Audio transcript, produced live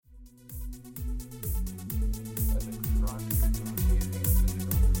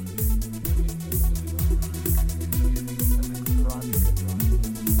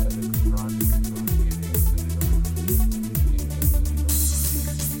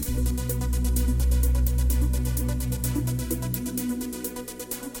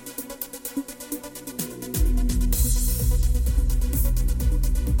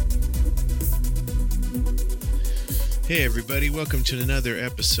Hey, everybody, welcome to another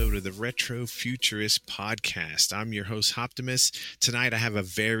episode of the Retro Futurist Podcast. I'm your host, Optimus. Tonight, I have a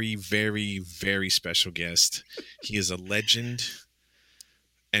very, very, very special guest. He is a legend,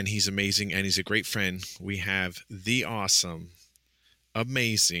 and he's amazing, and he's a great friend. We have the awesome,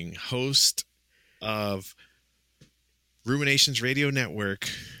 amazing host of Ruminations Radio Network,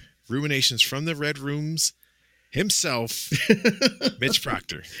 Ruminations from the Red Rooms, himself, Mitch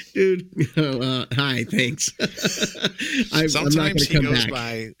Proctor. Dude, hi, thanks. Sometimes he goes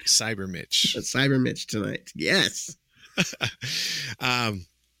by Cyber Mitch. Cyber Mitch tonight. Yes. I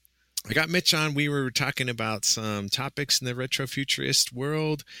got Mitch on. We were talking about some topics in the retro futurist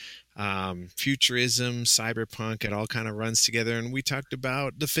world, futurism, cyberpunk. It all kind of runs together. And we talked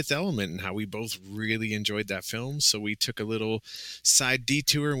about The Fifth Element and how we both really enjoyed that film. So we took a little side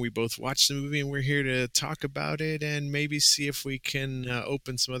detour and we both watched the movie, and we're here to talk about it and maybe see if we can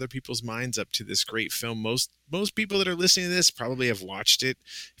open some other people's minds up to this great film. Most people that are listening to this probably have watched it.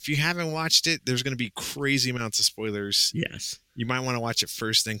 If you haven't watched it, there's going to be crazy amounts of spoilers. Yes. You might want to watch it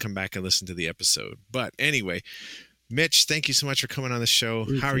first, then come back and listen to the episode. But anyway, Mitch, thank you so much for coming on the show.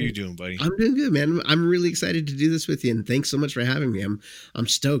 Okay. How are you doing, buddy? I'm doing good, man. I'm really excited to do this with you, and thanks so much for having me. I'm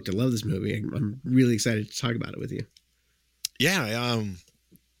stoked. I love this movie. I'm really excited to talk about it with you. Yeah,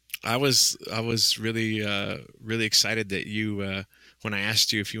 I was really really excited that you when I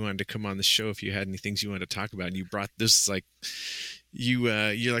asked you if you wanted to come on the show, if you had any things you wanted to talk about, and you brought this like.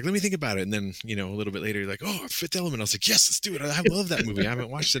 You're like, let me think about it, and then a little bit later you're like, oh, Fifth Element. I was like, yes, let's do it. I love that movie. I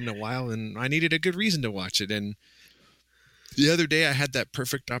haven't watched it in a while, and I needed a good reason to watch it. And the other day I had that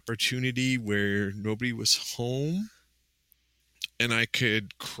perfect opportunity where nobody was home, and I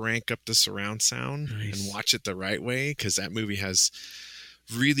could crank up the surround sound and watch it the right way, because that movie has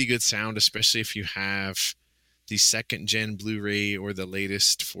really good sound, especially if you have the second gen Blu-ray or the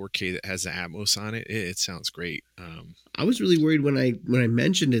latest 4K that has the Atmos on it. It sounds great. I was really worried when I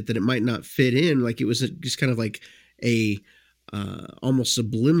mentioned it that it might not fit in. Like, it was just kind of like a almost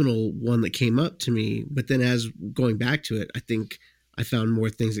subliminal one that came up to me. But then as going back to it, I think I found more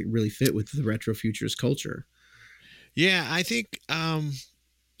things that really fit with the retro futurist culture. Yeah, I think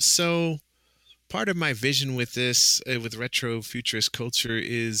so. Part of my vision with this, with retro futurist culture,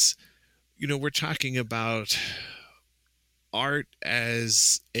 is we're talking about art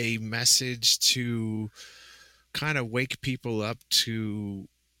as a message to kind of wake people up to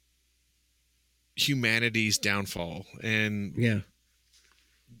humanity's downfall. And,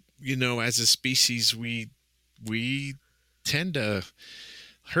 as a species, we tend to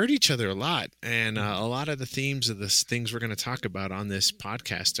hurt each other a lot. And a lot of the themes of the things we're going to talk about on this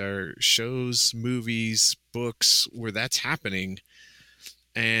podcast are shows, movies, books where that's happening.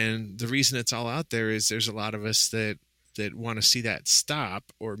 And the reason it's all out there is there's a lot of us that want to see that stop,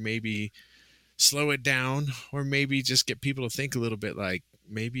 or maybe slow it down, or maybe just get people to think a little bit like,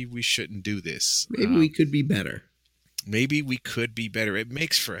 maybe we shouldn't do this. Maybe we could be better. Maybe we could be better. It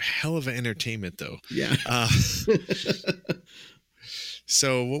makes for a hell of an entertainment, though. Yeah.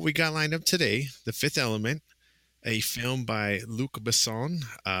 So what we got lined up today, The Fifth Element, a film by Luc Besson.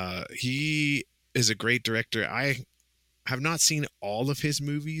 He is a great director. I have not seen all of his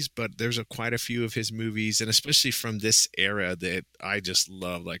movies, but there's quite a few of his movies, and especially from this era, that I just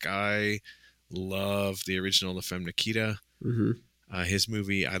love. Like, I love the original La Femme Nikita. Mm-hmm. His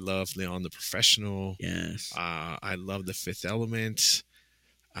movie, I love Leon the Professional. Yes. I love The Fifth Element.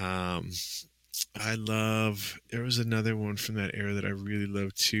 There was another one from that era that I really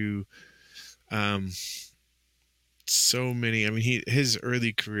loved too. So many. I mean, his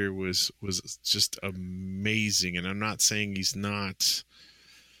early career was just amazing, and I'm not saying he's not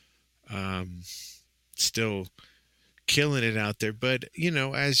still killing it out there, but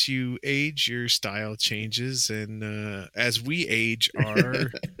as you age, your style changes, and as we age,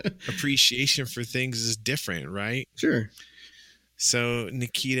 our appreciation for things is different, right? Sure. So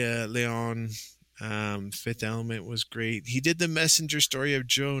Nikita, Leon, Fifth Element was great. He did The Messenger Story of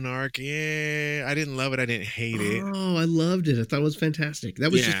Joan Arc. Yeah, I didn't love it. I didn't hate it. Oh, I loved it. I thought it was fantastic.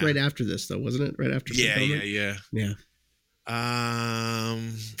 That was just right after this, though, wasn't it? Right after. Yeah.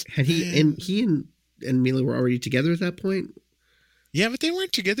 Had he and Mila were already together at that point? Yeah, but they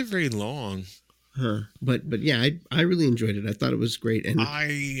weren't together very long. Huh. But yeah, I really enjoyed it. I thought it was great. And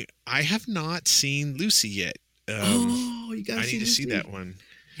I have not seen Lucy yet. You gotta I need to see that one.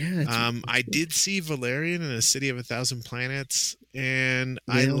 Yeah. I did see Valerian and A City of a Thousand Planets, and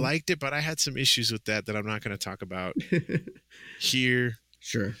I liked it, but I had some issues with that I'm not going to talk about here.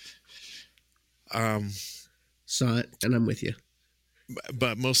 Sure. Saw it, and I'm with you.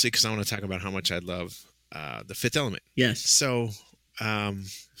 But mostly because I want to talk about how much I love The Fifth Element. Yes. So,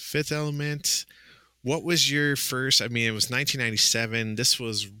 Fifth Element What was your first? I mean, it was 1997. This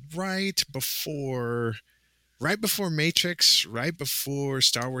was right before Matrix, right before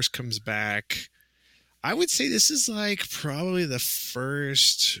Star Wars comes back. I would say this is like probably the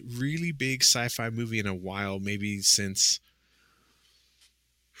first really big sci-fi movie in a while, maybe since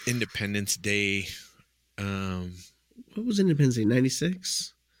Independence Day, um, What was Independence Day?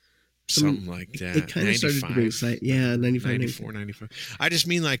 96? something like It that. kind of started to bring 95, sight. Yeah, 95, 94, 95. I just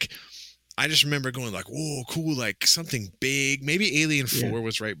mean like I just remember going like, "Whoa, cool! Like something big." Maybe Alien Yeah. 4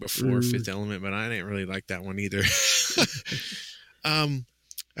 was right before Fifth Element, but I didn't really like that one either. um,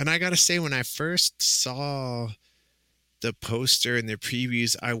 and I gotta say, when I first saw the poster and the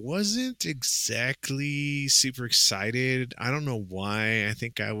previews, I wasn't exactly super excited. I don't know why. I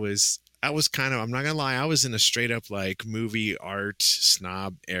think I was kind of, I'm not gonna lie, I was in a straight up like movie art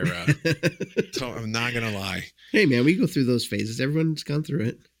snob era. So I'm not gonna lie. Hey, man, we go through those phases. Everyone's gone through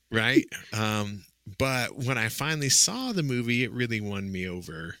it. Right? But when I finally saw the movie, it really won me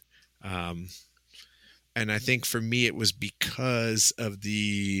over. Um, and I think for me, it was because of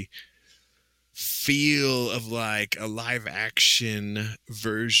the feel of like a live action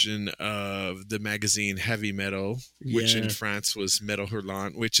version of the magazine Heavy Metal, which in Yeah. France was Metal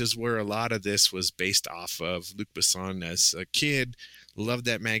Hurlant, which is where a lot of this was based off of. Luc Besson, as a kid, loved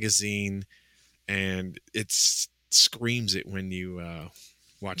that magazine, and it screams it when you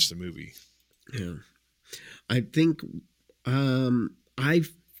watch the movie. Yeah. I think I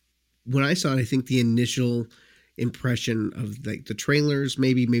when I saw it, I think the initial impression of like the trailers,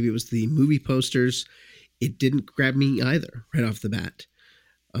 maybe it was the movie posters, it didn't grab me either right off the bat.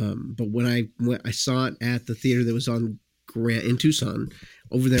 But when I saw it at the theater that was on Grant in Tucson,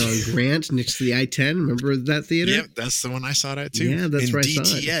 over there on Grant next to the I-10, remember that theater? Yep, that's the one I saw that too. Yeah, that's in where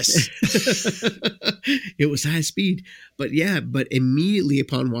DTS. I saw it. It was high speed, but but immediately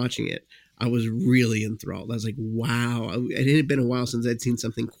upon watching it, I was really enthralled. I was like, wow. It had been a while since I'd seen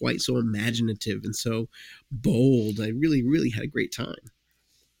something quite so imaginative and so bold. I really, really had a great time.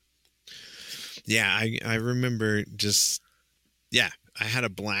 Yeah, I remember just, yeah, I had a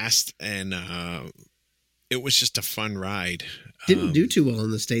blast, and it was just a fun ride. Didn't do too well in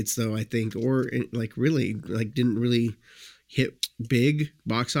the States, though, I think, or like really, like didn't really hit big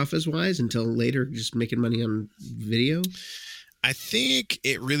box office wise until later, just making money on video. I think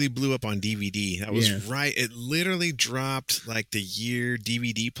it really blew up on DVD. That was Yeah. right. It literally dropped like the year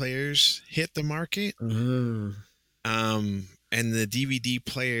DVD players hit the market. Oh. And the DVD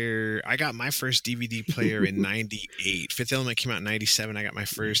player, I got my first DVD player in 98. Fifth Element came out in 97. I got my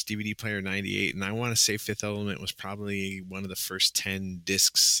first DVD player in 98. And I want to say Fifth Element was probably one of the first 10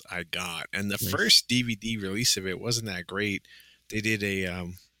 discs I got. And the Nice. first DVD release of it wasn't that great. They did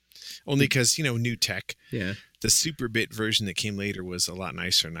only because, new tech. Yeah. The Super Bit version that came later was a lot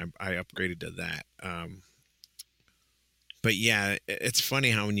nicer, and I upgraded to that. But yeah, it's funny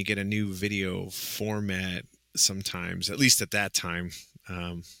how when you get a new video format, sometimes, at least at that time,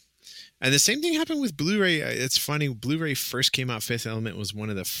 and the same thing happened with Blu-ray. It's funny, Blu-ray first came out. Fifth Element was one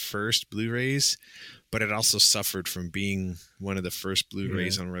of the first Blu-rays, but it also suffered from being one of the first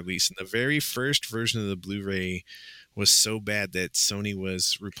Blu-rays on release. And the very first version of the Blu-ray was so bad that Sony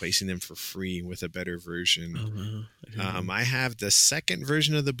was replacing them for free with a better version. Oh, wow. I have the second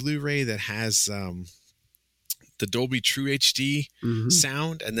version of the Blu-ray that has the Dolby True HD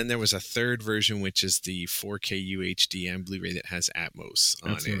sound, and then there was a third version, which is the 4K UHD and Blu-ray that has Atmos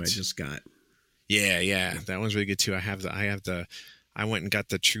on it. That's what I just got. Yeah, that one's really good too. I went and got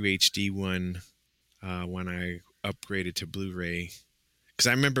the True HD one when I upgraded to Blu-ray, because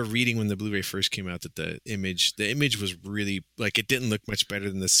I remember reading when the Blu-ray first came out that the image was really, like, it didn't look much better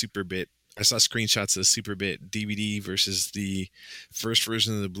than the Super Bit. I saw screenshots of the Super Bit DVD versus the first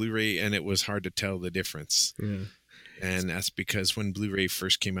version of the Blu-ray, and it was hard to tell the difference. Yeah. And that's because when Blu-ray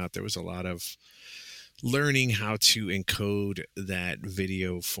first came out, there was a lot of learning how to encode that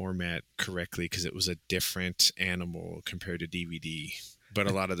video format correctly, because it was a different animal compared to DVD. But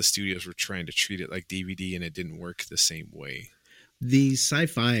a lot of the studios were trying to treat it like DVD, and it didn't work the same way. The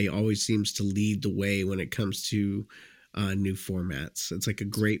sci-fi always seems to lead the way when it comes to new formats. It's like a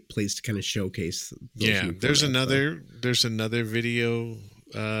great place to kind of showcase. There's another video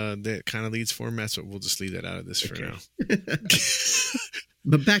that kind of leads formats, but we'll just leave that out of this for now.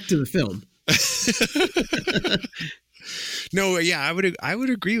 But back to the film. No, yeah, I would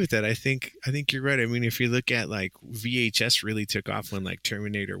agree with that. I think you're right. I mean, if you look at like VHS really took off when like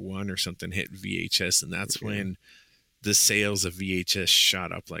Terminator 1 or something hit VHS, and that's when the sales of VHS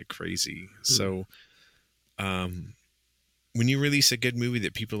shot up like crazy. So when you release a good movie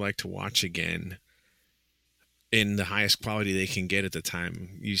that people like to watch again in the highest quality they can get at the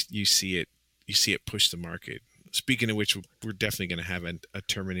time, you see it you see it push the market. Speaking of which, we're definitely going to have a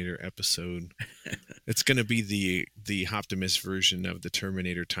Terminator episode. It's going to be the Optimus version of the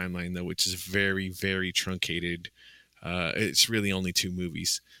Terminator timeline, though, which is very, very truncated. It's really only 2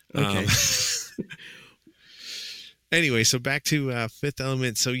 movies. Okay. Anyway, so back to Fifth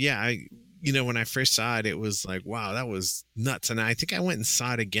Element. So yeah, when I first saw it, it was like, wow, that was nuts. And I think I went and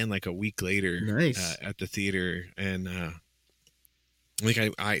saw it again like a week later. Nice. At the theater, and I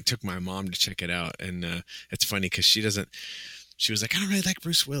think I took my mom to check it out, and it's funny because she was like, I don't really like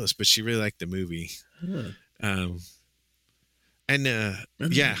Bruce Willis, but she really liked the movie. Huh. And yeah,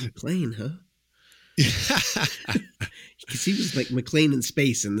 McClane, huh? Because he was like McClane in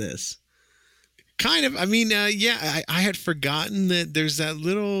space in this. Kind of. I mean, yeah, I had forgotten that there's that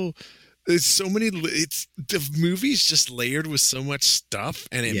little. There's so many. It's the movie's just layered with so much stuff,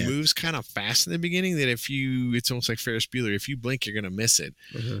 and it moves kind of fast in the beginning that it's almost like Ferris Bueller. If you blink, you're gonna miss it.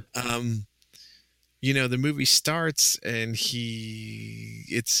 Uh-huh. The movie starts, and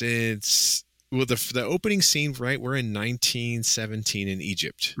it's well, the opening scene, right? We're in 1917 in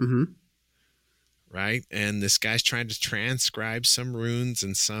Egypt. Mm-hmm. Right, and this guy's trying to transcribe some runes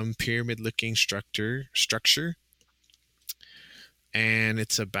and some pyramid-looking structure. And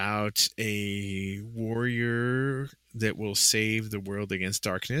it's about a warrior that will save the world against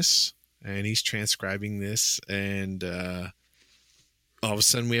darkness. And he's transcribing this, and all of a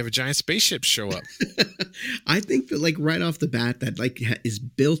sudden we have a giant spaceship show up. I think that like right off the bat, that like is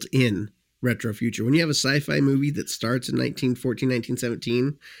built in retro future. When you have a sci-fi movie that starts in 1914,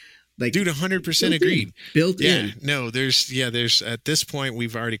 1917, like, dude, 100% agreed. Built in. Yeah, no, there's at this point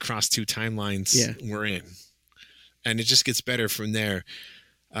we've already crossed 2 timelines. Yeah. We're in. And it just gets better from there.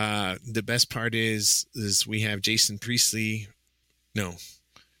 The best part is we have Jason Priestley.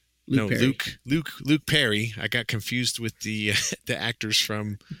 Luke Perry. I got confused with the actors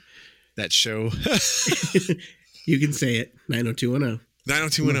from that show. You can say it. 90210.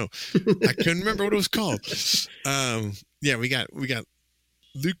 90210. I couldn't remember what it was called. Yeah, we got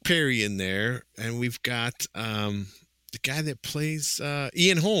Luke Perry in there, and we've got the guy that plays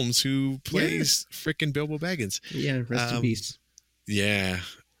Ian Holmes, who plays frickin' Bilbo Baggins. Yeah, rest in peace. Yeah,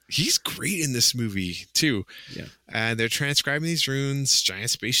 he's great in this movie too. Yeah, and they're transcribing these runes.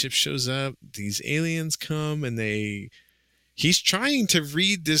 Giant spaceship shows up. These aliens come, and he's trying to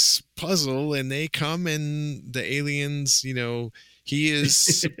read this puzzle, and they come, and the aliens, he is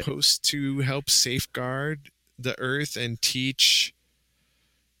supposed to help safeguard the Earth and teach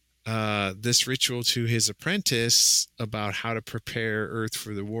this ritual to his apprentice about how to prepare Earth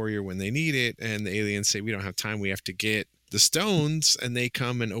for the warrior when they need it. And the aliens say, we don't have time. We have to get the stones. And they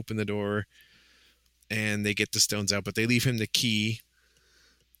come and open the door, and they get the stones out, but they leave him the key.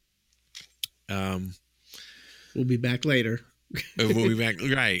 We'll be back later. We'll be back.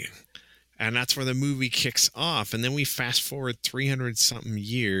 Right. And that's where the movie kicks off. And then we fast forward 300 something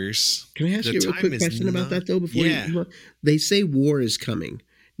years. Can I ask you a real quick question about that though? Before they say war is coming.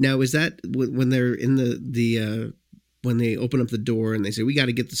 Now, is that when they're in the when they open up the door and they say, we got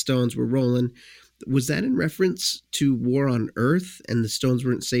to get the stones, we're rolling. Was that in reference to war on Earth and the stones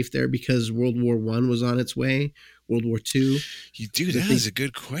weren't safe there because World War I was on its way? World War II? Dude, that is a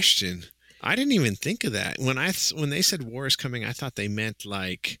good question. I didn't even think of that. When they said war is coming, I thought they meant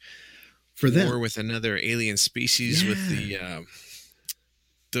like for them. War with another alien species with the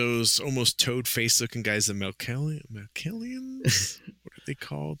those almost toad-faced looking guys, the Melkellians? What are they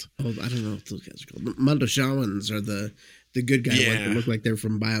called? Oh, I don't know what those guys are called. The Mondoshaans are the good guys that look like they're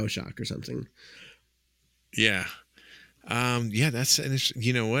from BioShock or something. Yeah. That's an interesting,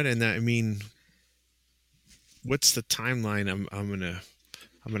 you know what? And that, I mean, what's the timeline? I'm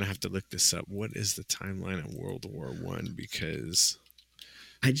gonna have to look this up. What is the timeline of World War I? Because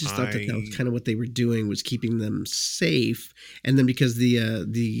I just thought that was kind of what they were doing, was keeping them safe. And then because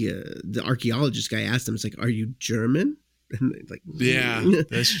the archaeologist guy asked them, it's like, are you German? And like, yeah,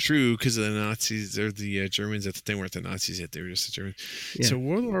 that's true, because of the Nazis. They're the Germans. They weren't the Nazis yet. They were just the Germans. Yeah. So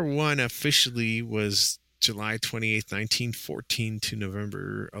World War I officially was July 28th, 1914 to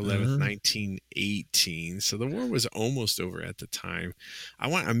November 11th, 1918. So the war was almost over at the time.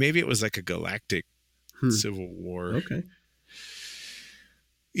 Maybe it was like a galactic civil war. Okay.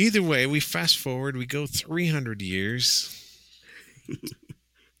 Either way, we fast forward, we go 300 years,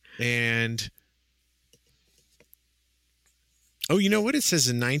 and you know what? It says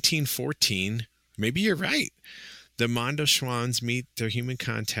in 1914, maybe you're right. The Mondoshaans meet their human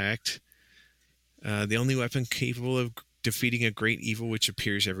contact, the only weapon capable of defeating a great evil which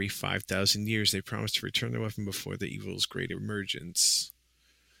appears every 5,000 years. They promise to return their weapon before the evil's great emergence.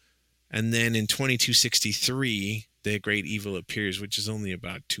 And then in 2263, the great evil appears, which is only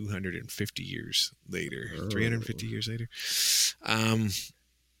about 250 years later, 350 years later.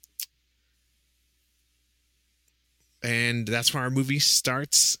 And that's where our movie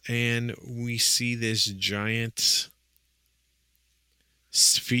starts, and we see this giant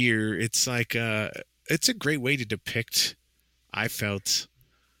sphere. It's like it's a great way to depict, I felt,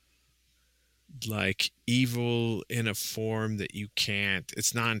 like evil in a form that you can't,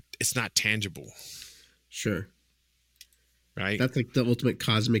 it's not tangible. Sure. Right? That's like the ultimate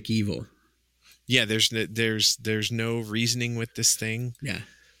cosmic evil. Yeah, there's no reasoning with this thing. Yeah.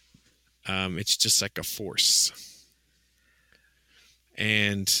 It's just like a force.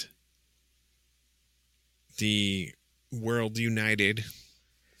 And the world united,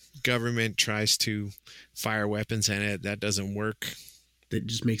 government tries to fire weapons at it. That doesn't work. That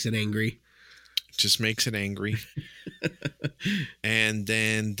just makes it angry. And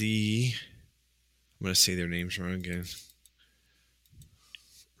then I'm going to say their names wrong again.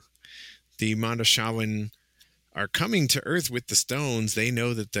 The Mondoshawan are coming to Earth with the stones. They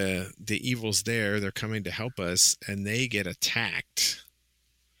know that the evil's there. They're coming to help us, and they get attacked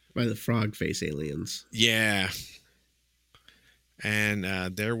by the frog face aliens. Yeah.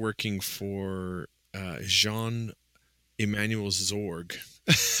 And they're working for Jean Emmanuel Zorg,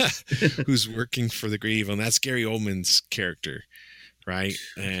 who's working for the great evil. And that's Gary Oldman's character, right?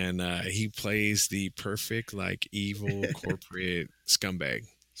 And he plays the perfect, like, evil corporate scumbag.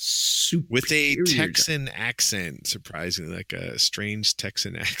 With a Texan accent, surprisingly, like a strange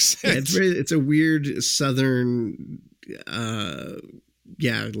Texan accent. Yeah, it's a weird Southern,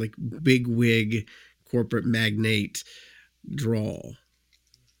 like big wig corporate magnate drawl.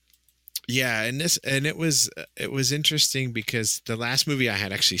 Yeah, and it was interesting because the last movie I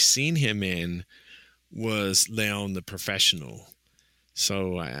had actually seen him in was Leon the Professional.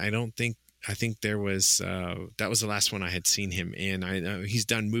 So I think there was that was the last one I had seen him in. I know he's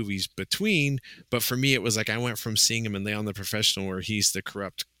done movies between, but for me it was like I went from seeing him in Leon the Professional, where he's the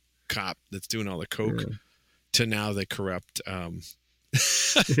corrupt cop that's doing all the coke, to now the corrupt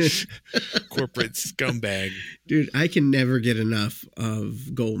corporate scumbag. Dude, I can never get enough of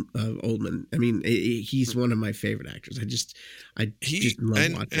Oldman. I mean, he's one of my favorite actors. I just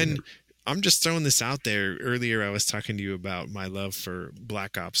love watching him. I'm just throwing this out there. Earlier, I was talking to you about my love for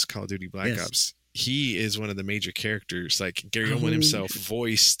Black Ops, Call of Duty Black Ops. He is one of the major characters. Like Gary Oldman himself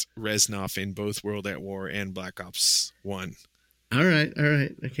voiced Reznov in both World at War and Black Ops 1. All right.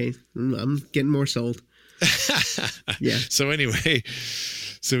 Okay. I'm getting more sold. Yeah. So anyway,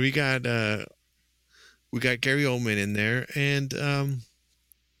 so we got Gary Oldman in there, and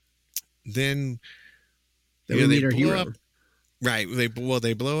then we meet our hero. Up, right? They blow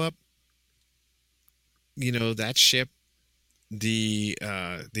up. That ship. The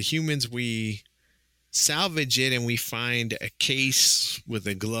humans, we salvage it, and we find a case with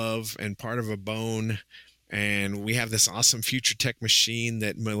a glove and part of a bone. And we have this awesome future tech machine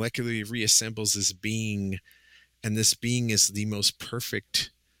that molecularly reassembles this being. And this being is the most perfect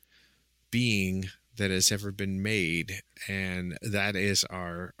being that has ever been made. And that is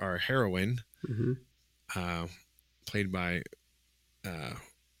our heroine, played by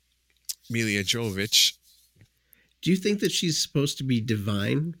Milla Jovovich. Do you think that she's supposed to be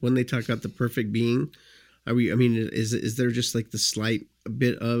divine when they talk about the perfect being? Is there just like the slight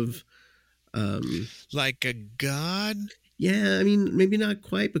bit of like a god? Yeah, I mean, maybe not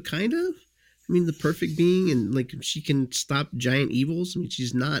quite, but kind of. I mean, the perfect being, and like she can stop giant evils. I mean,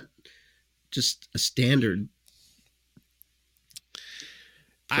 she's not just a standard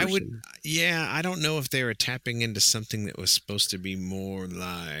person. I don't know if they were tapping into something that was supposed to be more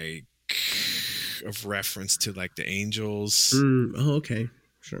like of reference to like the angels. Okay,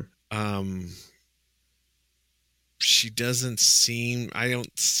 sure. She doesn't seem, I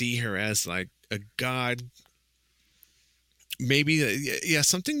don't see her as like a god. Maybe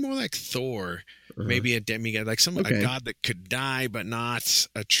something more like Thor. Maybe a demigod, like a god that could die, but not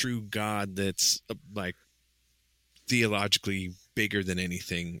a true god that's like theologically bigger than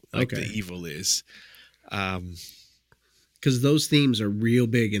anything like the evil is. Because those themes are real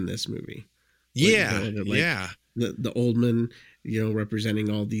big in this movie. The Oldman,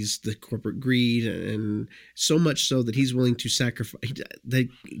 representing all the corporate greed, and so much so that he's willing to sacrifice.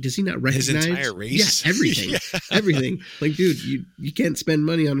 Does he not recognize his entire race? Yeah, everything, everything. Like, dude, you can't spend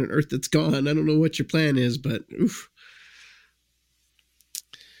money on an Earth that's gone. I don't know what your plan is, but oof.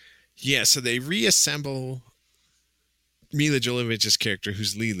 Yeah, so they reassemble Mila Jovovich's character,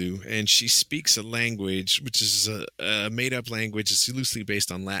 who's Lilu, and she speaks a language which is a made-up language. It's loosely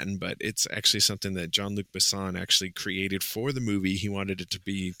based on Latin, but it's actually something that Jean-Luc Besson actually created for the movie. He wanted it to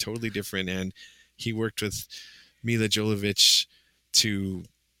be totally different, and he worked with Mila Jovovich to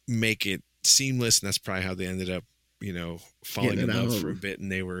make it seamless, and that's probably how they ended up, falling in love for a bit.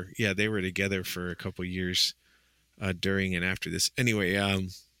 And they were together for a couple years during and after this. Anyway,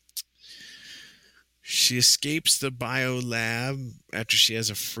 she escapes the bio lab after she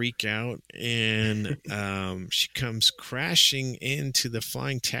has a freak out, and she comes crashing into the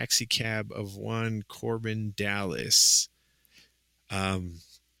flying taxi cab of one Corbin Dallas,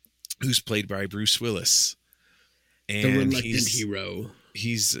 who's played by Bruce Willis. And the reluctant hero.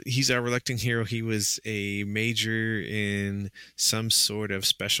 He's our reluctant hero. He was a major in some sort of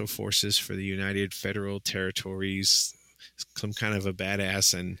special forces for the United Federal Territories, some kind of a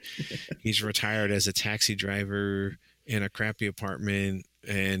badass, and he's retired as a taxi driver in a crappy apartment.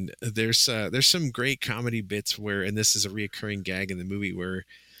 And there's some great comedy bits where, and this is a reoccurring gag in the movie, where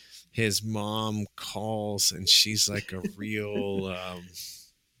his mom calls and she's like a real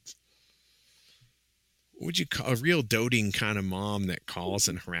what would you call a real doting kind of mom that calls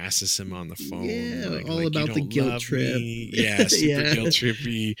and harasses him on the phone? Yeah, all about the guilt trip. Yeah, super guilt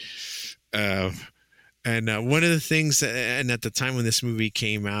trippy. And one of the things, and at the time when this movie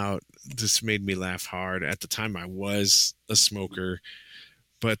came out, this made me laugh hard. At the time, I was a smoker,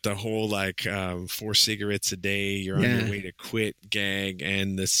 but the whole 4 cigarettes a day, you're on your way to quit gag,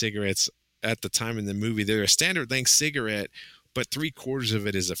 and the cigarettes at the time in the movie, they're a standard length cigarette, but 3/4 of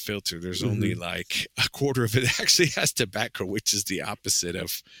it is a filter. There's only like a quarter of it actually has tobacco, which is the opposite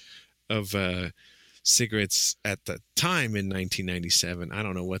of cigarettes at the time in 1997. I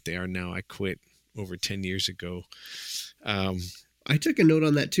don't know what they are now. I quit over 10 years ago. I took a note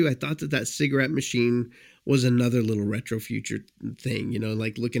on that too. I thought that cigarette machine was another little retro future thing,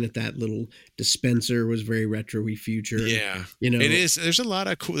 like looking at that little dispenser was very retro-y future. Yeah, it is. There's a lot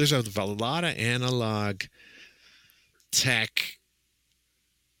of analog tech.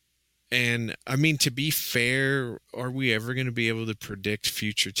 And I mean, to be fair, are we ever going to be able to predict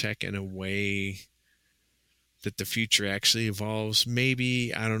future tech in a way that the future actually evolves?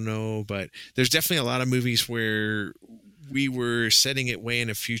 Maybe, I don't know, but there's definitely a lot of movies where we were setting it way in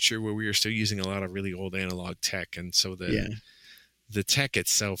a future where we were still using a lot of really old analog tech, and so the tech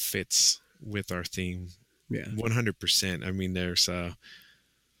itself fits with our theme 100%. I mean, there's a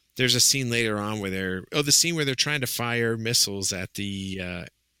scene later on where the scene where they're trying to fire missiles at the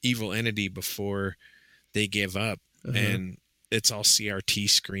evil entity before they give up, and it's all CRT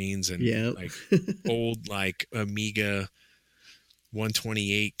screens and like old Amiga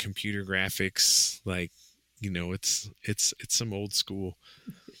 128 computer graphics, it's some old school.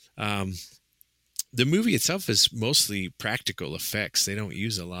 The movie itself is mostly practical effects. They don't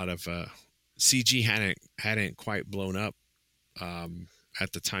use a lot of CG. Hadn't quite blown up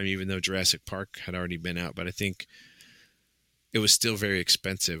at the time, even though Jurassic Park had already been out, but I think it was still very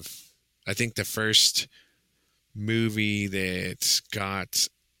expensive. I think the first movie that got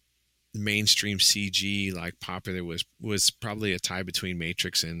mainstream CG popular was probably a tie between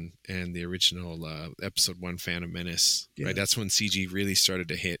Matrix and the original Episode 1 Phantom Menace. Yeah. Right, that's when CG really started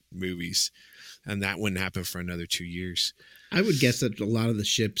to hit movies, and that wouldn't happen for another 2 years. I would guess that a lot of the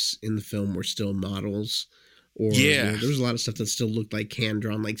ships in the film were still models. Or there was a lot of stuff that still looked like hand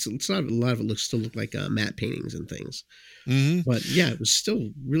drawn, it's not a lot of it still looked like matte paintings and things. But yeah, it was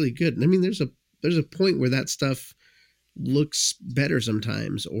still really good. I mean, there's a point where that stuff looks better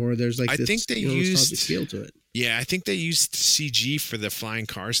sometimes, or there's I think they used feel to it. Yeah, I think they used CG for the flying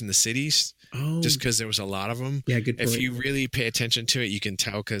cars in the cities. Just because there was a lot of them. Yeah, good point. If you really pay attention to it, you can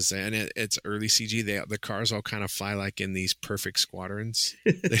tell because it's early CG. The cars all kind of fly like in these perfect squadrons.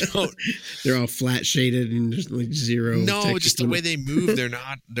 They're all flat shaded and just like zero. No, just the way they move. They're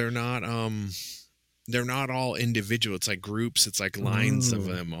not all individual. It's like groups. It's like lines of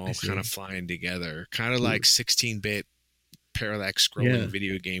them all kind of flying together. Kind of like 16-bit parallax scrolling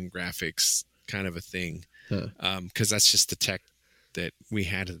video game graphics kind of a thing. Because that's just the tech that we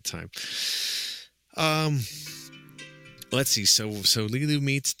had at the time. Let's see. So Lilu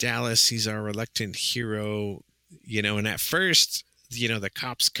meets Dallas. He's our reluctant hero, and at first, the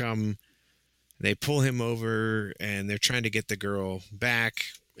cops come, they pull him over, and they're trying to get the girl back.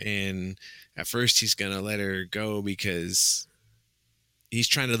 And at first he's going to let her go because he's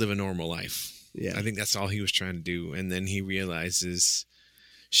trying to live a normal life. Yeah. I think that's all he was trying to do. And then he realizes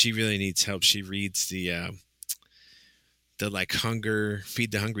she really needs help. She reads the the like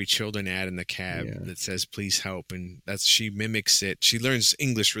feed the hungry children ad in the cab that says please help, and she mimics it. She learns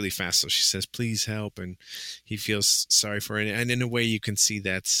English really fast, so she says please help, and he feels sorry for it. And in a way you can see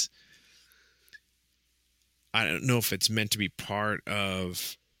that's, I don't know if it's meant to be part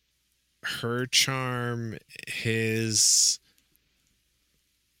of her charm,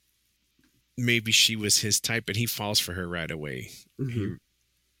 maybe she was his type, but he falls for her right away. Mm-hmm.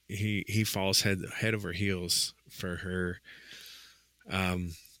 He falls head over heels for her.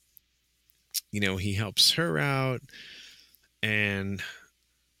 He helps her out, and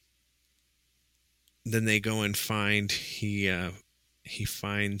then they go and he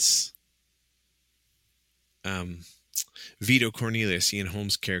finds Vito Cornelius, Ian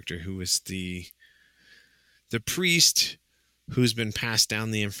Holmes' character, who is the priest who's been passed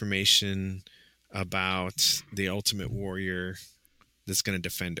down the information about the ultimate warrior that's going to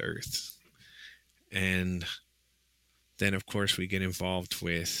defend Earth. And then, of course, we get involved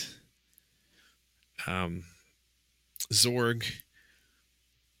with Zorg.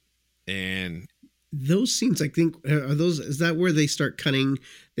 And those scenes, I think, is that where they start cutting?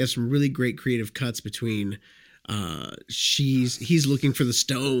 They have some really great creative cuts between he's looking for the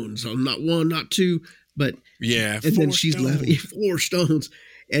stones. Not one, not two, but and then she's laughing 4 stones.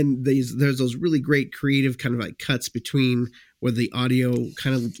 And there's those really great creative kind of like cuts between where the audio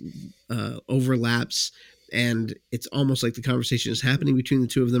kind of overlaps, and it's almost like the conversation is happening between the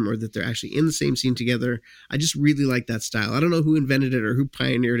two of them, or that they're actually in the same scene together. I just really like that style. I don't know who invented it or who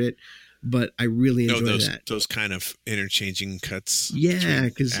pioneered it, but I really enjoy that. Those kind of interchanging cuts. Yeah,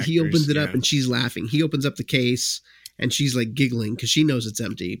 because he opens it up and she's laughing. He opens up the case and she's like giggling because she knows it's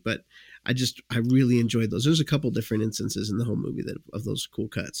empty. But I really enjoyed those. There's a couple different instances in the whole movie of those cool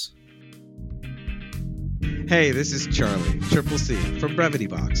cuts. Hey, this is Charlie, Triple C, from Brevity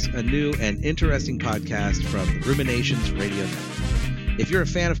Box, a new and interesting podcast from the Ruminations Radio Network. If you're a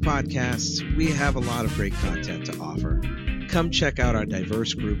fan of podcasts, we have a lot of great content to offer. Come check out our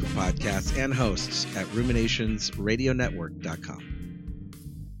diverse group of podcasts and hosts at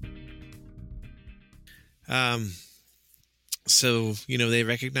ruminationsradionetwork.com. So, they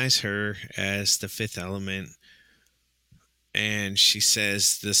recognize her as the Fifth Element, and she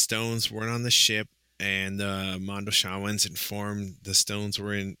says the stones weren't on the ship, and the Mondoshaans informed the stones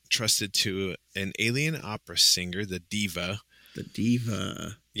were entrusted to an alien opera singer, the Diva. The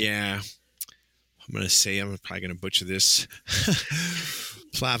Diva. Yeah. I'm probably going to butcher this.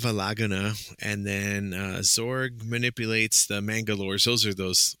 Plava Laguna. And then Zorg manipulates the Mangalores. Those are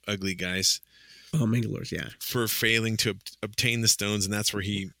those ugly guys. Oh, Mangalores, yeah. For failing to obtain the stones, and that's where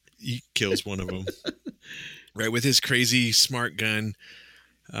he kills one of them. Right, with his crazy smart gun.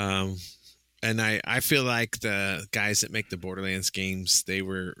 And I feel like the guys that make the Borderlands games,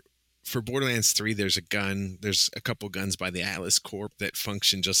 for Borderlands 3, there's a couple guns by the Atlas Corp that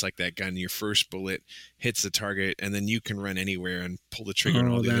function just like that gun. Your first bullet hits the target, and then you can run anywhere and pull the trigger,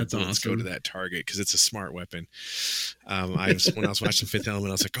 and all the other bullets go to that target because it's a smart weapon. When I was watching Fifth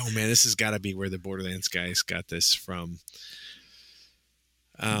Element, I was like, oh man, this has got to be where the Borderlands guys got this from.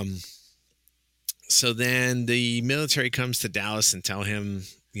 So then the military comes to Dallas and tell him,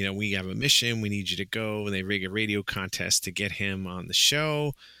 we have a mission. We need you to go. And they rig a radio contest to get him on the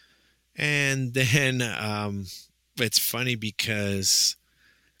show. And then it's funny because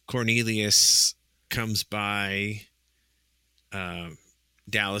Cornelius comes by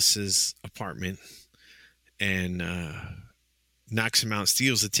Dallas's apartment and knocks him out,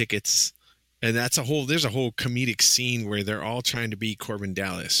 steals the tickets. And there's a whole comedic scene where they're all trying to be Corbin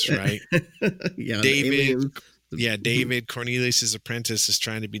Dallas, right? Yeah, David, Cornelius' apprentice, is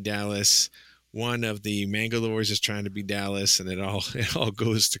trying to be Dallas. One of the Mangalores is trying to be Dallas, and it all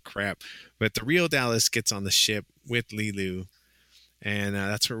goes to crap. But the real Dallas gets on the ship with Leeloo, and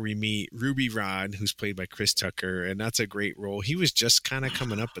that's where we meet Ruby Rod, who's played by Chris Tucker, and that's a great role. He was just kind of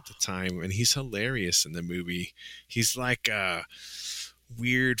coming up at the time, and he's hilarious in the movie. He's like a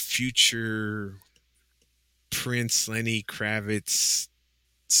weird future Prince Lenny Kravitz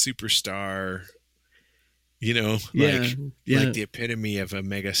superstar. Like the epitome of a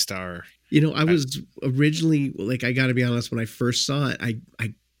mega star. I was originally, like, I got to be honest, when I first saw it, I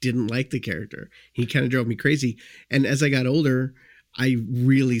didn't like the character. He kind of drove me crazy. And as I got older, I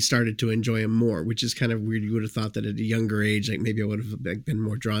really started to enjoy him more, which is kind of weird. You would have thought that at a younger age, like maybe I would have been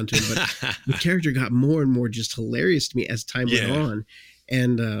more drawn to him. But the character got more and more just hilarious to me as time went on.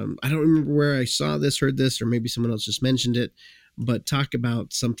 And I don't remember where I saw this, heard this, or maybe someone else just mentioned it. But talk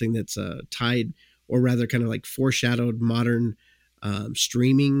about something that's tied, or rather kind of like foreshadowed modern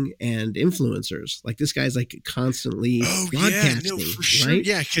streaming and influencers. Like this guy's like constantly broadcasting, for sure. right?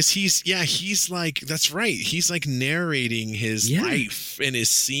 Yeah, because he's like, that's right. He's like narrating his life and his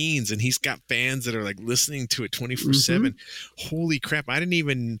scenes, and he's got fans that are like listening to it 24/7. Holy crap! I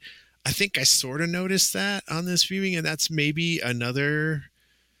think I sort of noticed that on this viewing, and that's maybe another.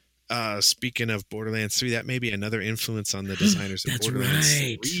 Speaking of Borderlands 3, that may be another influence on the designers of Borderlands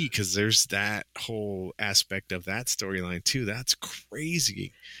 3, because there's that whole aspect of that storyline too. That's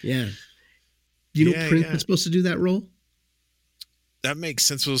crazy. Yeah. You know, Prince was supposed to do that role? That makes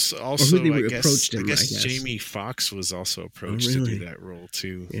sense. Was also, I guess Jamie Foxx was also approached to do that role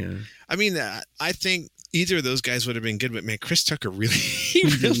too. Yeah. I mean, I think either of those guys would have been good, but man, Chris Tucker really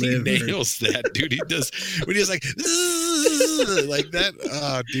nails that, dude. He does when he's like that.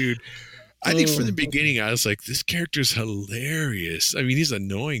 Oh, dude. I think from the beginning, I was like, this character's hilarious. I mean, he's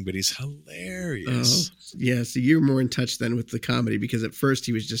annoying, but he's hilarious. Yeah, so you're more in touch then with the comedy, because at first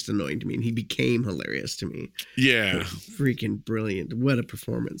he was just annoying to me and he became hilarious to me. Yeah. Freaking brilliant. What a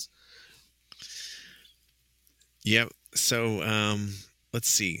performance. Yep. So let's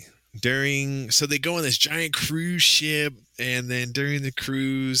see. So they go on this giant cruise ship, and then during the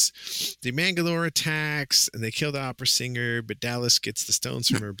cruise, the Mangalore attacks and they kill the opera singer, but Dallas gets the stones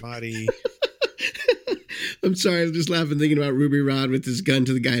from her body. I'm sorry, I'm just laughing thinking about Ruby Rod with his gun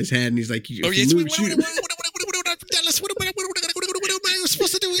to the guy's head, and he's like, Dallas, what am I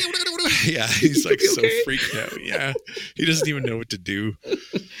supposed to do? Yeah, he's like so freaked out. Yeah, he doesn't even know what to do.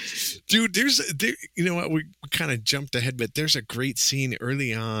 Dude, you know what? We kind of jumped ahead, but there's a great scene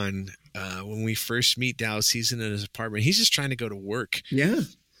early on when we first meet Dallas. He's in his apartment. He's just trying to go to work. Yeah.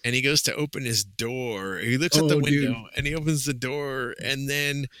 And he goes to open his door. He looks at the window and he opens the door, and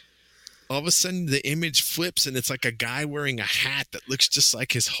then all of a sudden the image flips and it's like a guy wearing a hat that looks just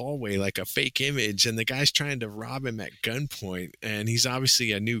like his hallway, like a fake image. And the guy's trying to rob him at gunpoint, and he's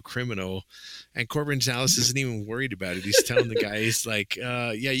obviously a new criminal. And Corbin Dallas isn't even worried about it. He's telling the guy, he's like,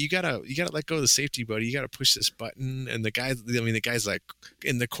 yeah, you gotta let go of the safety, buddy. You gotta push this button. And the guy's like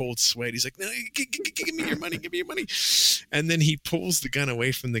in the cold sweat. He's like, no, give me your money. Give me your money. And then he pulls the gun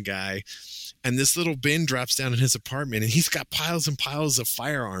away from the guy. And this little bin drops down in his apartment, and he's got piles and piles of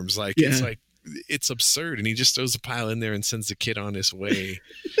firearms. It's absurd. And he just throws a pile in there and sends the kid on his way.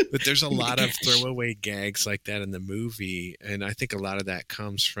 But there's a lot of throwaway gags like that in the movie. And I think a lot of that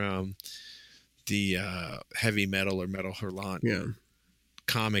comes from the heavy metal or Metal Hurlant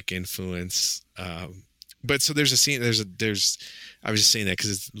comic influence. But so there's a scene, I was just saying that because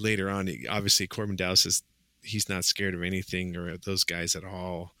it's later on, obviously Corbin Dallas he's not scared of anything or those guys at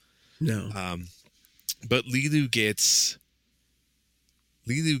all. No. But Leeloo gets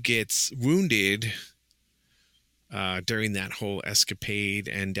wounded during that whole escapade,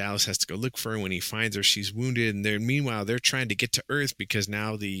 and Dallas has to go look for her. When he finds her, she's wounded, and meanwhile they're trying to get to Earth because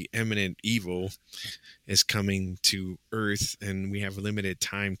now the imminent evil is coming to Earth, and we have limited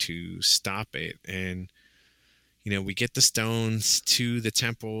time to stop it. And we get the stones to the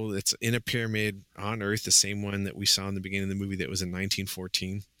temple that's in a pyramid on Earth, the same one that we saw in the beginning of the movie that was in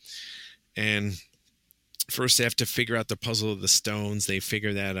 1914. And first they have to figure out the puzzle of the stones. They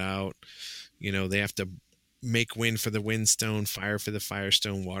figure that out. They have to make wind for the wind stone, fire for the fire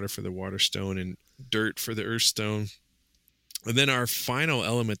stone, water for the water stone, and dirt for the earth stone. And then our final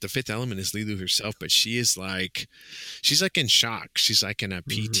element, the fifth element, is Leeloo herself, but she's like in shock. She's like in a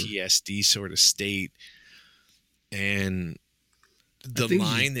PTSD sort of state. And the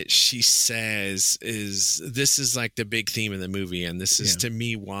line that she says this is like the big theme of the movie. And this is to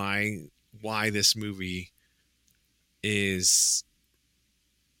me why this movie is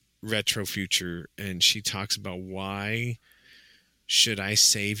retro future. And she talks about, why should I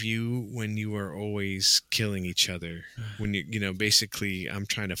save you when you are always killing each other? When basically I'm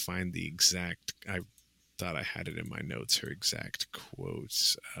trying to find the exact, I thought I had it in my notes, her exact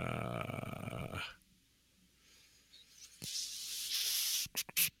quotes.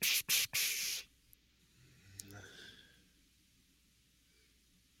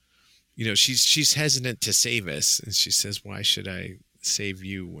 She's hesitant to save us, and she says, why should I save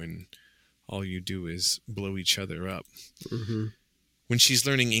you when all you do is blow each other up? When she's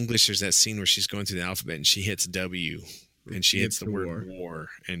learning English, there's that scene where she's going through the alphabet and she hits W and she hits the word war,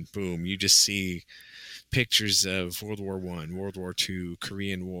 and boom, you just see pictures of World War I, World War II,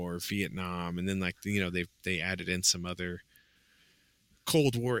 Korean War, Vietnam, and then they added in some other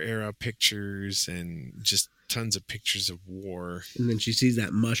Cold War era pictures and just tons of pictures of war. And then she sees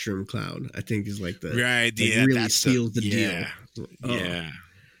that mushroom cloud, I think is like the right. Yeah, really seals the deal. Yeah.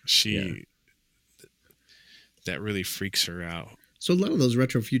 That really freaks her out. So a lot of those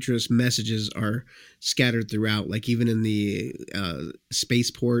retrofuturist messages are scattered throughout, like even in the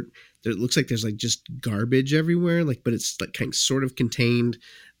spaceport, there, it looks like there's like just garbage everywhere, like, but it's like kind of sort of contained.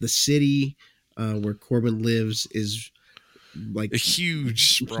 The city where Corbin lives is like A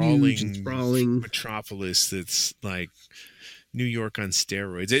huge, huge and sprawling. metropolis that's like New York on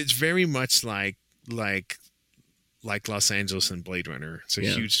steroids. It's very much like Los Angeles and Blade Runner. It's a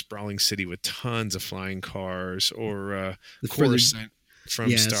Yeah. huge sprawling city with tons of flying cars, or The further, Coruscant from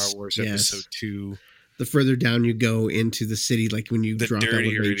yes, Star Wars yes. Episode 2. the further down you go into the city, like when you The drop out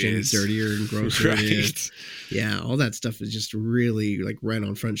dirtier with it Agent, is. dirtier and grosser Right. it is. Yeah, all that stuff is just really like right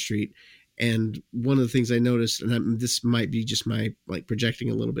on Front Street. And one of the things I noticed, and this might be just my like projecting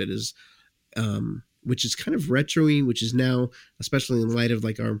a little bit, is which is kind of retroing, which is now, especially in light of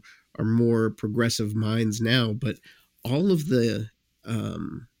like our more progressive minds now, but all of the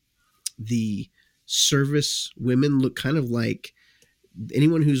service women look kind of like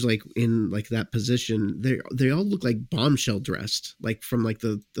anyone who's like in like that position. They all look like bombshell dressed, like from like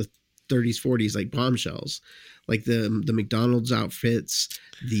the 30s 40s, like bombshells, like the McDonald's outfits,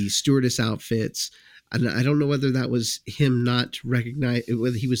 the stewardess outfits. And I don't know whether that was him not recognize,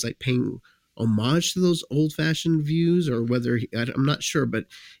 whether he was like paying homage to those old fashioned views, or whether I'm not sure, but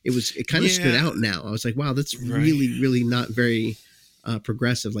it kind of stood Yeah. out. Now I was like, wow, that's Right. really not very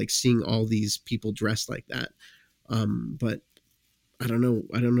progressive, like seeing all these people dressed like that. But I don't know.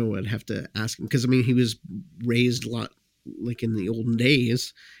 I'd have to ask him, because I mean, he was raised a lot like in the olden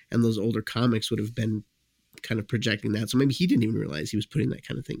days, and those older comics would have been kind of projecting that. So maybe he didn't even realize he was putting that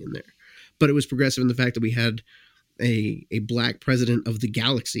kind of thing in there. But it was progressive in the fact that we had a black president of the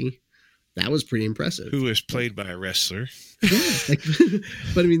galaxy. That was pretty impressive. Who was played by a wrestler. Yeah, like,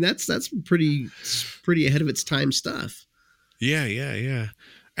 but I mean, that's pretty ahead of its time stuff. Yeah.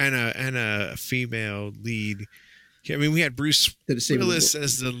 And a female lead. Yeah, I mean, we had Bruce That is saving the Willis world.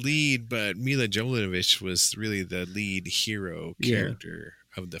 as the lead, but Mila Jovovich was really the lead hero character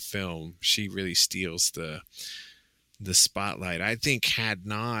of the film. She really steals the spotlight. I think had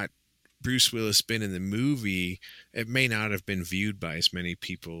not Bruce Willis been in the movie, it may not have been viewed by as many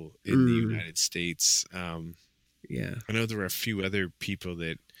people in the United States. Yeah. I know there were a few other people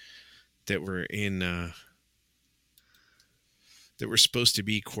that were in that were supposed to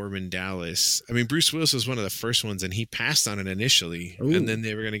be Corbin Dallas. I mean, Bruce Willis was one of the first ones, and he passed on it initially, Ooh. and then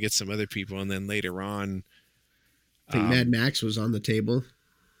they were going to get some other people, and then later on, I think Mad Max was on the table.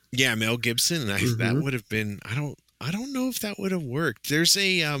 yeah, Mel Gibson, and that would have been. I don't know if that would have worked. There's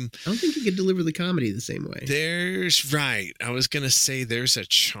a I don't think he could deliver the comedy the same way. there's right. I was gonna say there's a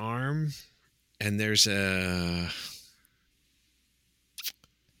charm, and there's a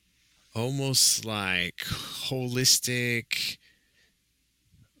almost like holistic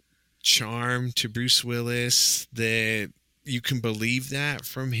charm to Bruce Willis that you can believe that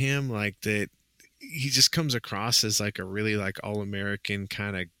from him, like that he just comes across as like a really like all-American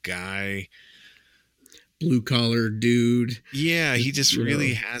kind of guy. Blue collar dude. Yeah, he just You really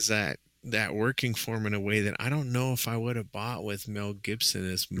know. has that working for him in a way that I don't know if I would have bought with Mel Gibson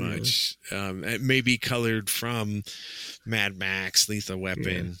as much. It may be colored from Mad Max, Lethal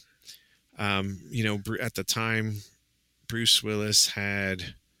Weapon. You know, at the time, Bruce Willis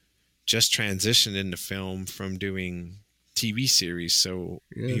had just transitioned into film from doing TV series, so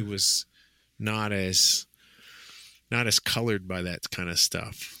he was not as colored by that kind of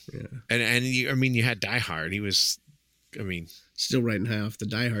stuff. Yeah. And I mean, you had Die Hard. He was, I mean, Still riding high off the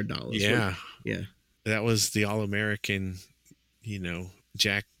Die Hard dollars. yeah, Yeah. that was the all-American. You know,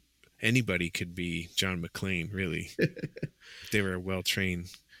 Jack. Anybody could be John McClane, really. They were a well-trained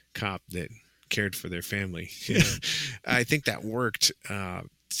cop that cared for their family. I think that worked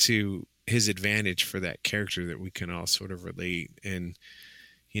to his advantage for that character that we can all sort of relate. And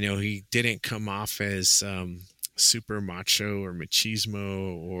you know, he didn't come off as super macho or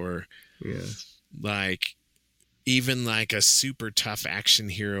machismo or like even like a super tough action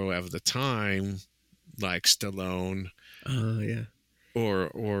hero of the time, like Stallone. Yeah.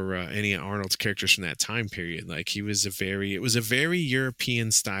 Or any of Arnold's characters from that time period. Like it was a very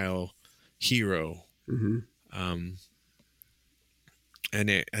European style hero. Mm-hmm. And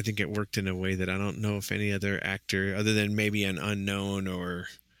I think it worked in a way that I don't know if any other actor, other than maybe an unknown or,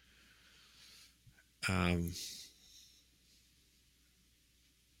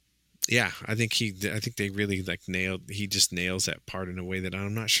 yeah, I think they really like he just nails that part in a way that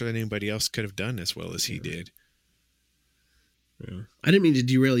I'm not sure that anybody else could have done as well as he did. Yeah. I didn't mean to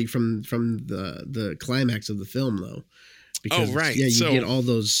derail you from the climax of the film though. Because right. Yeah, you So- get all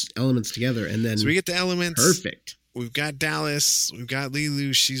those elements together and then So we get the elements. perfect. We've got Dallas, we've got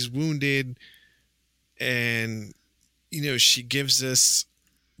Lilu, she's wounded, and she gives us,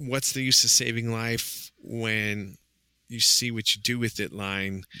 what's the use of saving life when you see what you do with it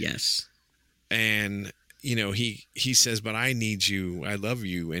line. Yes. And, he says, but I need you. I love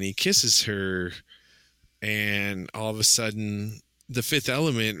you. And he kisses her. And all of a sudden, the fifth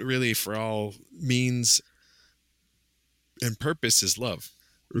element really for all means and purpose is love.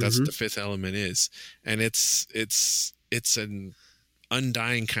 That's what the fifth element is. And it's an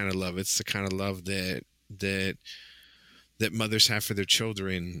undying kind of love. It's the kind of love that mothers have for their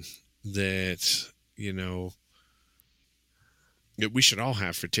children, that that we should all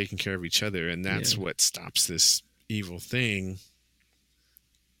have for taking care of each other. And that's what stops this evil thing.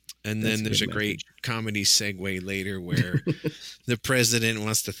 And then there's a great comedy segue later where the president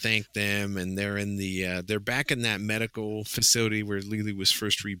wants to thank them, and they're in they're back in that medical facility where Lily was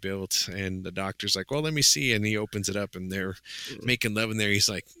first rebuilt, and the doctor's like, well, let me see. And he opens it up and they're making love in there. He's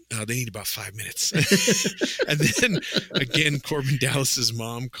like, oh, they need about 5 minutes. And then again, Corbin Dallas's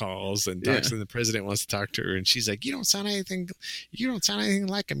mom calls and talks, and the president wants to talk to her, and she's like, you don't sound anything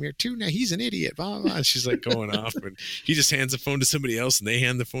like him. You're too, now he's an idiot, blah, blah, blah. And she's like going off, and he just hands the phone to somebody else, and they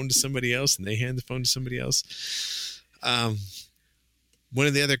hand the phone to somebody else, and they hand the phone to somebody else. One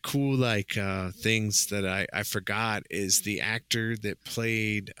of the other cool things that I forgot is the actor that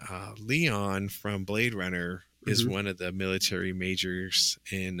played Leon from Blade Runner is one of the military majors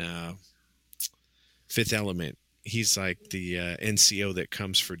in Fifth Element. He's like the NCO that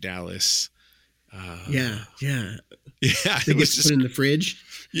comes for Dallas. Yeah. It was just put in the fridge.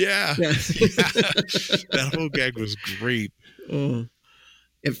 Yeah. That whole gag was great. Oh.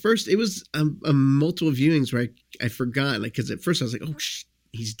 At first, it was multiple viewings where I forgot, because at first I was like, "Oh,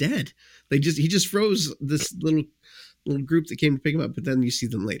 he's dead." He just froze this little group that came to pick him up. But then you see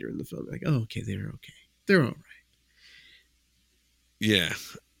them later in the film, like, "Oh, okay, they're okay. They're all right." Yeah.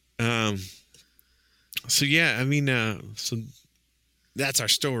 So yeah, I mean, so that's our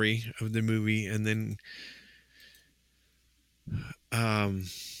story of the movie, and then, I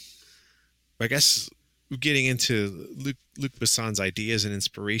guess, getting into Luc Besson's ideas and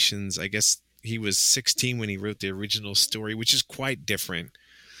inspirations, I guess he was 16 when he wrote the original story, which is quite different.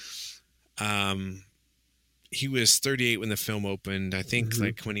 He was 38 when the film opened. I think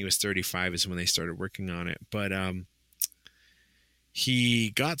when he was 35 is when they started working on it. But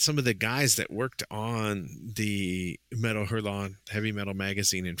he got some of the guys that worked on the Metal Hurlant heavy metal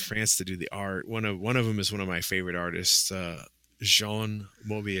magazine in France to do the art. One of them is one of my favorite artists, Jean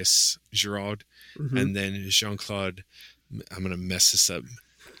Mobius Giraud, and then Jean-Claude. I'm going to mess this up.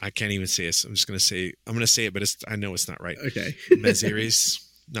 I can't even say this. I'm going to say it, but I know it's not right. Okay. Mézières,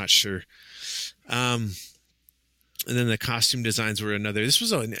 not sure. And then the costume designs were another. This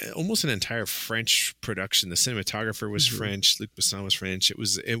was almost an entire French production. The cinematographer was French. Luc Besson was French. It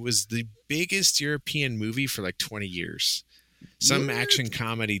was the biggest European movie for like 20 years. Some action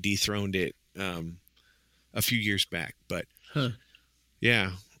comedy dethroned it a few years back, but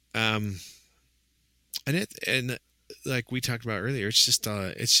yeah. And like we talked about earlier, it's just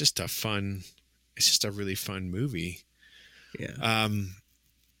a really fun movie. Yeah.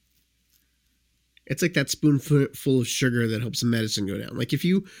 It's like that spoonful of sugar that helps the medicine go down. Like if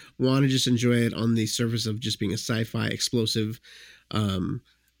you want to just enjoy it on the surface of just being a sci-fi explosive,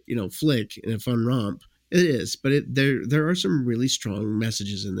 flick and a fun romp, it is. But there are some really strong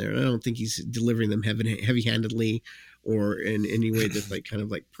messages in there. I don't think he's delivering them heavy-handedly or in any way that's like kind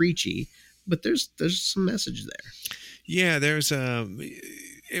of like preachy. But there's some message there. Yeah,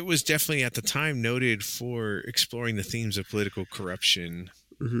 it was definitely at the time noted for exploring the themes of political corruption.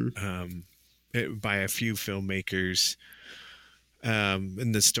 By a few filmmakers,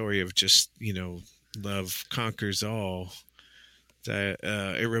 and the story of just, love conquers all.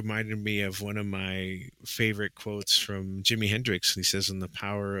 It reminded me of one of my favorite quotes from Jimi Hendrix. He says, "When the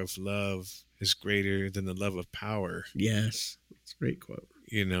power of love is greater than the love of power." Yes, it's a great quote.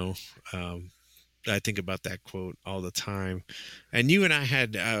 I think about that quote all the time. And you and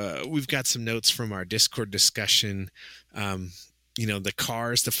I we've got some notes from our Discord discussion.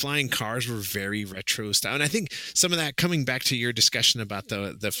 The flying cars were very retro style. And I think some of that, coming back to your discussion about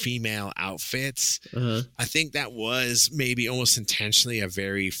the female outfits, I think that was maybe almost intentionally a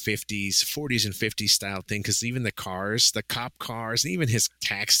very 40s and 50s style thing. Because even the cars, the cop cars, and even his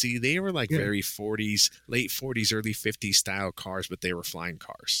taxi, they were like very 40s, late 40s, early 50s style cars, but they were flying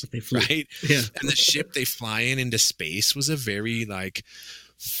cars, right? Yeah. And the ship they fly into space was a very like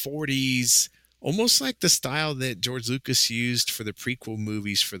 40s, almost like the style that George Lucas used for the prequel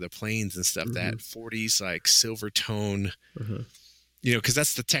movies for the planes and stuff, that 40s, like silver tone, you know, because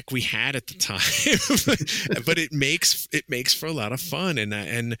that's the tech we had at the time. But it makes for a lot of fun,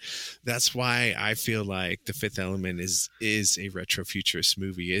 and that's why I feel like The Fifth Element is a retrofuturist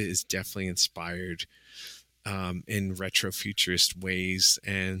movie. It is definitely inspired in retrofuturist ways,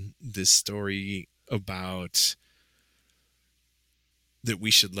 and this story about that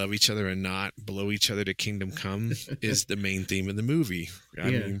we should love each other and not blow each other to kingdom come is the main theme of the movie. I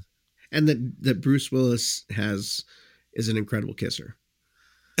mean, and that Bruce Willis is an incredible kisser.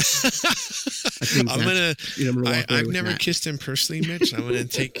 I've never kissed him personally, Mitch. I'm gonna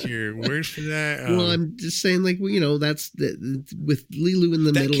take your word for that. Well, I'm just saying, like, you know, that's with Lilu in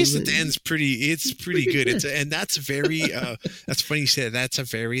the middle. That kiss at the end's it's pretty good. And that's very that's funny you said. That's a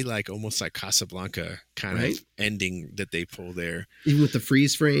very like almost like Casablanca kind of ending that they pull there. Even with the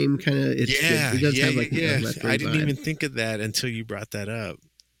freeze frame, kind of. It does have like a I didn't even think of that until you brought that up.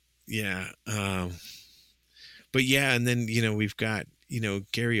 Yeah, but yeah, and then you know we've got. You know,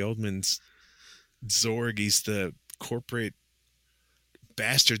 Gary Oldman's Zorg, he's the corporate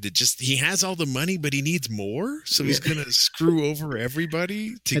bastard that he has all the money, but he needs more. So he's going to screw over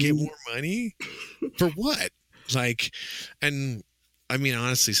everybody to get more money for what? Like, and I mean,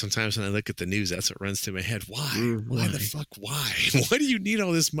 honestly, sometimes when I look at the news, that's what runs through my head. Why? Why the fuck? Why? What do you need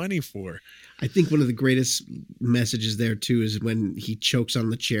all this money for? I think one of the greatest messages there too is when he chokes on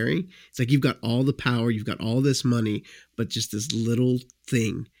the cherry. It's like you've got all the power, you've got all this money, but just this little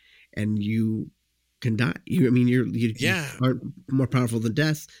thing, and you can die. You aren't more powerful than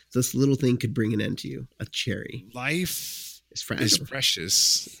death. This little thing could bring an end to you. A cherry. Life is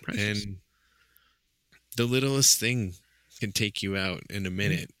precious, and the littlest thing can take you out in a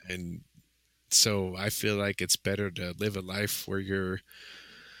minute. And so I feel like it's better to live a life where you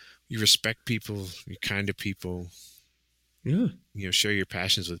respect people, you're kind to people. Yeah. You know, share your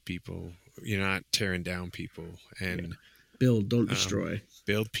passions with people. You're not tearing down people, and build, don't destroy.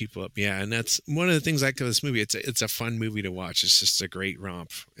 Build people up. Yeah. And that's one of the things I like of this movie. It's a fun movie to watch. It's just a great romp.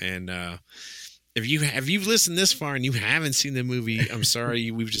 And if you've listened this far and you haven't seen the movie, I'm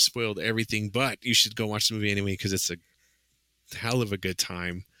sorry, we've just spoiled everything, but you should go watch the movie anyway, because it's a hell of a good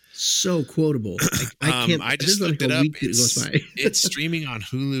time. So quotable. I just looked it up. It's streaming on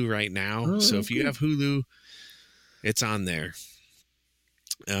Hulu right now. So if you have Hulu, it's on there.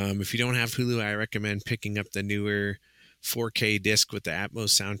 If you don't have Hulu, I recommend picking up the newer 4K disc with the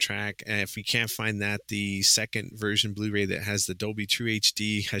Atmos soundtrack. And if you can't find that, the second version Blu-ray that has the Dolby True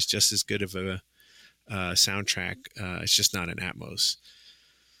HD has just as good of a soundtrack. It's just not an Atmos.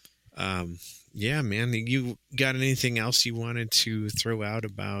 Yeah, man. You got anything else you wanted to throw out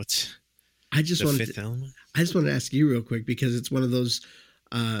about The Fifth Element? I just wanted to ask you real quick, because it's one of those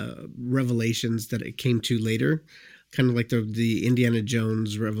revelations that it came to later, kind of like the Indiana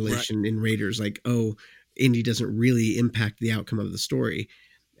Jones revelation in Raiders. Like, oh, Indy doesn't really impact the outcome of the story.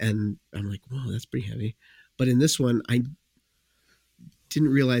 And I'm like, whoa, that's pretty heavy. But in this one, I didn't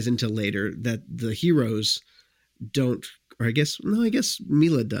realize until later that the heroes don't, or I guess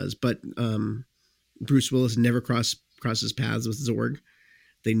Mila does, but Bruce Willis never crosses paths with Zorg.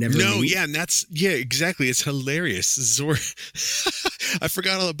 They never meet. Yeah, and exactly. It's hilarious. Zorg, I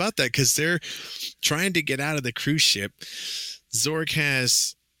forgot all about that, because they're trying to get out of the cruise ship.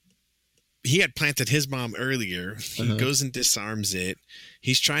 Zorg he had planted his bomb earlier. He goes and disarms it.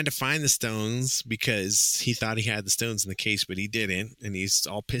 He's trying to find the stones because he thought he had the stones in the case, but he didn't, and he's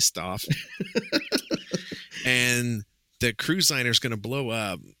all pissed off. And the cruise liner is going to blow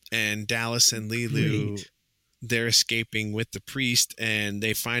up, and Dallas and Lilu, they're escaping with the priest, and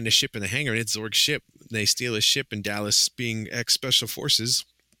they find a ship in the hangar, and it's Zorg's ship. They steal his ship, and Dallas, being ex-special forces,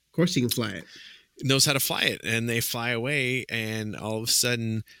 of course he can fly it, knows how to fly it, and they fly away, and all of a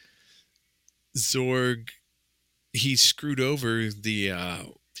sudden Zorg, he screwed over the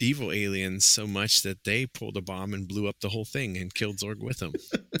evil aliens so much that they pulled a bomb and blew up the whole thing and killed Zorg with them.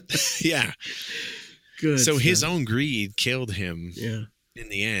 Yeah. Good. So his own greed killed him. Yeah. In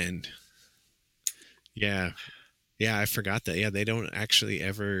the end. Yeah. Yeah, I forgot that. Yeah, they don't actually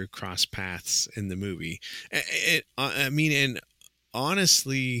ever cross paths in the movie. I mean, and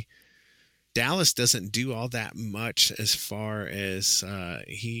honestly, Dallas doesn't do all that much as far as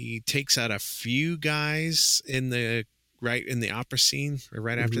he takes out a few guys in the opera scene, or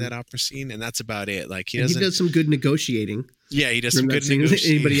right after that opera scene, and that's about it. Like he does some good negotiating. Yeah, he does some good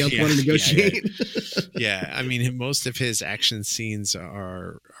negotiating. Anybody else want to negotiate? Yeah. I mean, most of his action scenes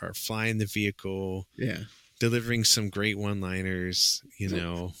are flying the vehicle. Yeah. Delivering some great one-liners, you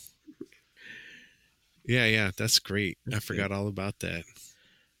know. Yeah, that's great. I forgot all about that.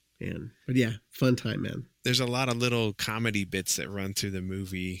 Man. But yeah, fun time, man. There's a lot of little comedy bits that run through the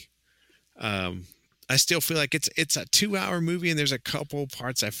movie. I still feel like it's a 2-hour movie, and there's a couple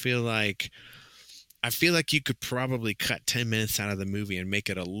parts I feel like you could probably cut 10 minutes out of the movie and make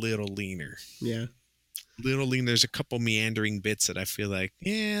it a little leaner. Yeah. Little lean. There's a couple meandering bits that I feel like,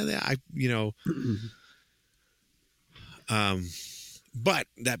 but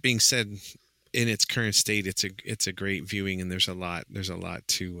that being said, in its current state, it's a great viewing, and there's a lot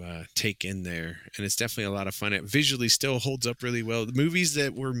to take in there, and it's definitely a lot of fun. It visually still holds up really well. The movies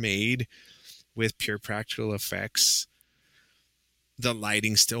that were made with pure practical effects, the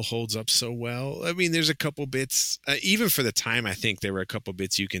lighting still holds up so well. I mean, there's a couple bits, even for the time, I think there were a couple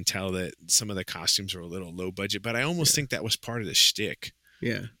bits you can tell that some of the costumes were a little low budget, but I almost think that was part of the shtick.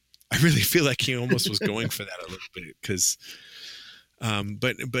 Yeah. I really feel like he almost was going for that a little bit, because,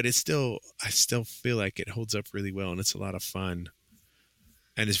 but it's still, I still feel like it holds up really well, and it's a lot of fun,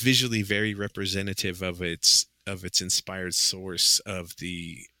 and it's visually very representative of its inspired source of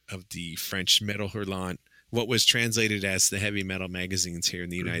the French metal hurlant, what was translated as the heavy metal magazines here in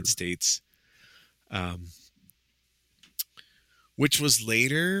the United States, which was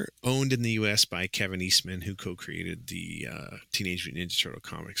later owned in the U.S. by Kevin Eastman, who co-created the Teenage Mutant Ninja Turtle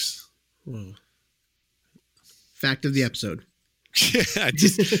comics. Whoa. Fact of the episode.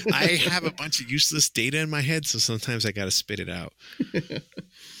 I have a bunch of useless data in my head, so sometimes I got to spit it out.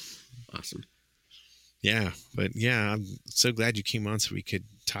 Awesome. Yeah, but yeah, I'm so glad you came on so we could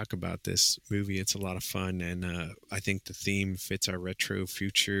talk about this movie. It's a lot of fun, and I think the theme fits our retro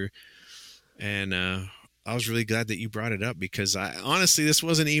future. And I was really glad that you brought it up, because honestly, this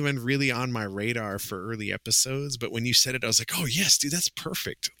wasn't even really on my radar for early episodes. But when you said it, I was like, oh, yes, dude, that's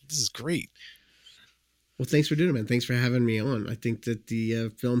perfect. This is great. Well, thanks for doing it, man. Thanks for having me on. I think that the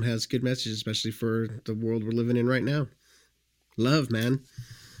film has good messages, especially for the world we're living in right now. Love, man.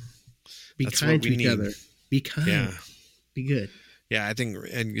 Be kind to each other. Be kind. Yeah. Be good. Yeah, I think,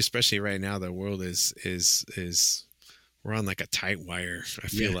 and especially right now, the world is we're on like a tight wire. I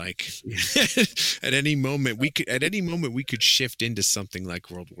feel like at any moment we could shift into something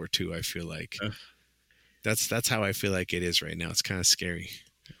like World War II. I feel like that's how I feel like it is right now. It's kind of scary.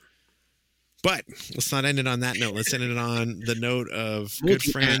 But let's not end it on that note. Let's end it on the note of good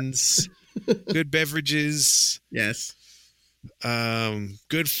friends, good beverages. Yes.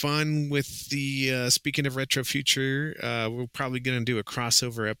 Good fun with the speaking of retro future, we're probably going to do a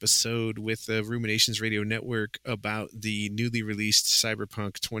crossover episode with the Ruminations Radio Network about the newly released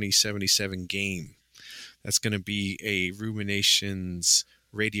Cyberpunk 2077 game. That's going to be a Ruminations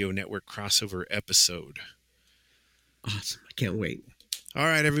Radio Network crossover episode. Awesome. I can't wait. All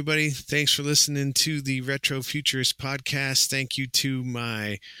right, everybody. Thanks for listening to the Retro Futurist podcast. Thank you to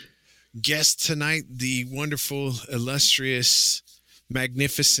my guest tonight, the wonderful, illustrious,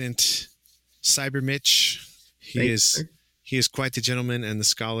 magnificent Cyber Mitch. He is quite the gentleman and the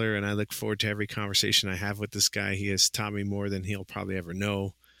scholar, and I look forward to every conversation I have with this guy. He has taught me more than he'll probably ever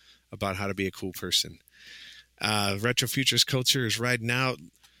know about how to be a cool person. Retro Futurist culture is riding out.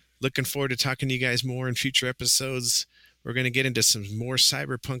 Looking forward to talking to you guys more in future episodes. We're going to get into some more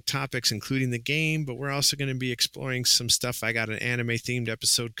cyberpunk topics, including the game, but we're also going to be exploring some stuff. I got an anime-themed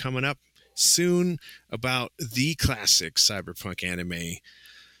episode coming up soon about the classic cyberpunk anime.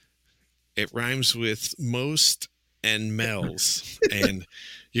 It rhymes with most and Mel's, and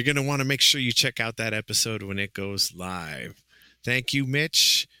you're going to want to make sure you check out that episode when it goes live. Thank you,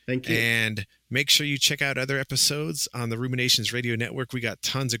 Mitch. Thank you. And make sure you check out other episodes on the Ruminations Radio Network. We got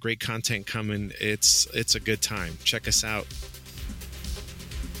tons of great content coming. It's a good time. Check us out.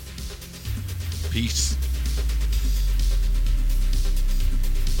 Peace.